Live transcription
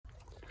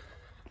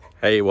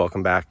Hey,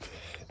 welcome back.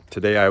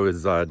 Today I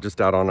was just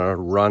out on a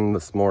run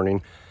this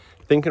morning,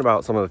 thinking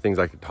about some of the things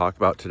I could talk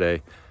about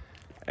today,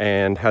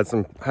 and had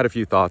a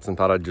few thoughts and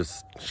thought I'd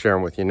just share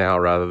them with you now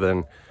rather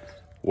than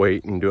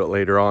wait and do it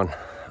later on.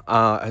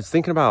 I was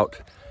thinking about,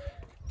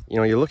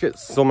 you look at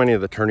so many of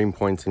the turning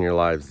points in your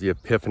lives, the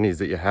epiphanies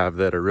that you have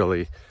that are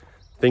really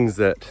things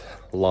that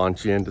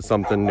launch you into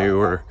something new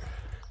or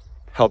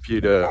help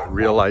you to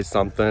realize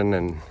something.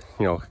 And,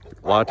 a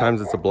lot of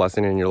times it's a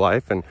blessing in your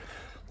life, and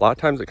a lot of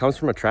times it comes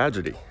from a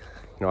tragedy.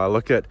 I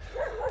look at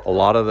a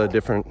lot of the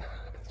different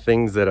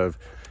things that have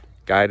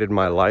guided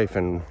my life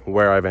and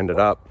where I've ended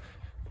up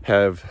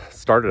have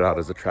started out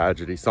as a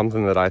tragedy,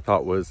 something that I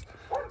thought was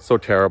so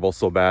terrible,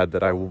 so bad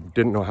that I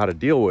didn't know how to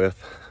deal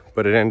with,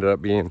 but it ended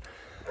up being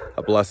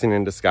a blessing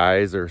in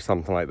disguise or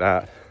something like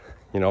that.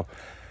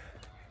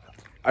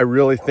 I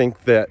really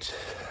think that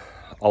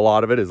a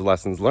lot of it is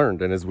lessons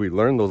learned, and as we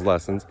learn those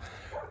lessons,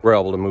 we're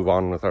able to move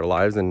on with our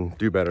lives and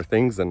do better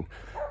things and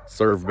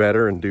serve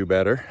better and do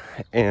better.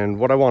 And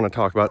what I want to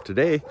talk about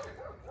today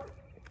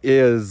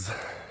is,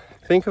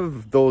 think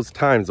of those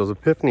times, those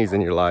epiphanies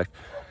in your life,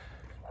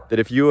 that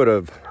if you would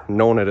have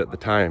known it at the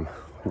time,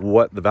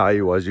 what the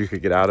value was you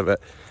could get out of it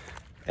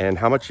and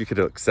how much you could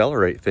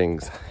accelerate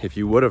things if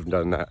you would have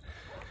done that.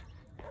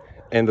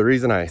 And the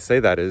reason I say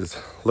that is,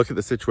 look at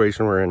the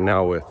situation we're in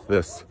now with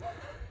this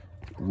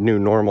new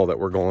normal that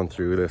we're going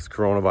through, this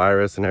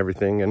coronavirus and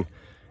everything, and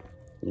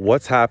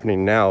what's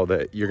happening now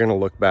that you're going to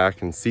look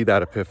back and see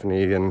that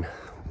epiphany and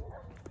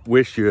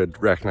wish you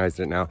had recognized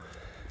it now.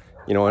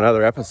 In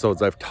other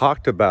episodes, I've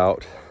talked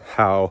about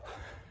how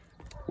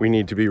we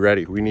need to be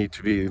ready. We need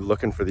to be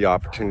looking for the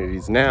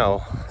opportunities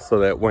now so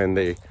that when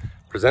they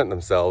present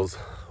themselves,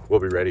 we'll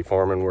be ready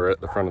for them and we're at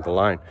the front of the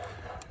line.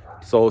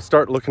 So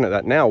start looking at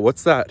that now.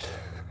 What's that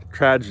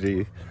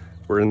tragedy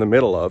we're in the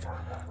middle of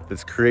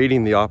that's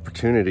creating the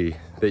opportunity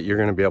that you're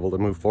going to be able to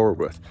move forward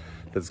with,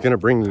 that's going to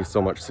bring you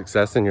so much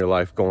success in your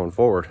life going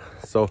forward?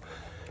 So,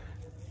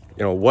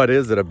 what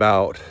is it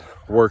about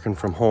working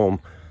from home,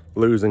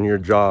 losing your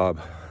job,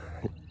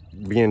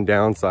 being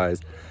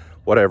downsized,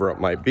 whatever it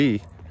might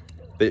be,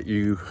 that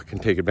you can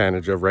take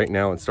advantage of right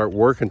now and start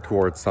working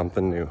towards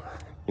something new?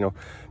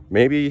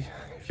 Maybe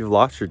if you've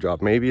lost your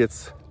job, maybe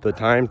it's the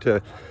time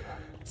to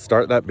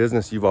start that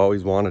business you've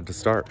always wanted to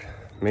start.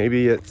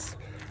 Maybe it's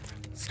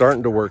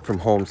starting to work from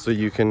home so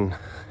you can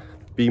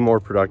be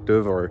more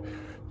productive or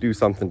do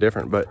something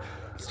different. But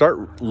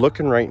start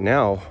looking right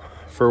now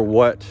for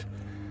what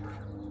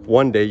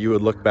one day you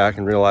would look back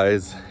and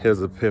realize is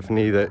an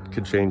epiphany that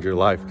could change your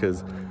life,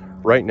 because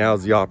right now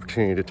is the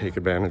opportunity to take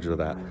advantage of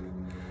that.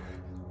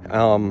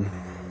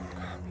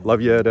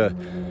 Love you to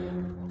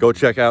go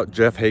check out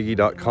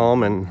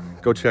jeffhagee.com and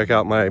go check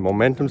out my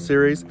Momentum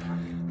series.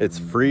 It's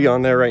free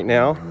on there right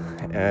now.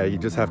 You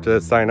just have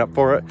to sign up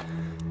for it.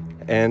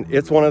 And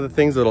it's one of the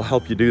things that'll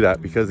help you do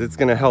that, because it's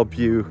going to help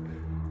you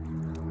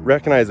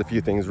recognize a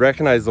few things,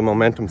 recognize the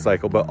momentum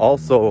cycle, but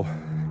also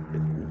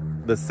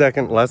the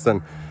second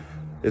lesson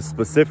is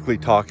specifically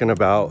talking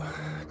about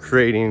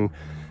creating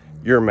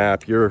your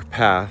map, your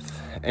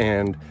path,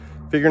 and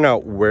figuring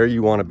out where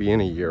you want to be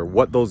in a year,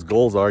 what those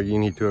goals are you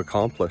need to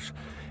accomplish.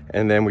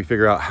 And then we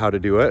figure out how to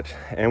do it,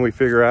 and we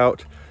figure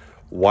out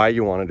why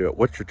you want to do it,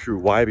 what's your true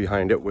why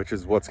behind it, which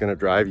is what's going to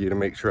drive you to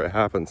make sure it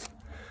happens.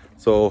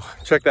 So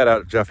check that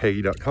out at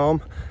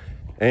jeffhagee.com,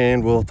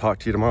 and we'll talk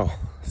to you tomorrow.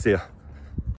 See ya.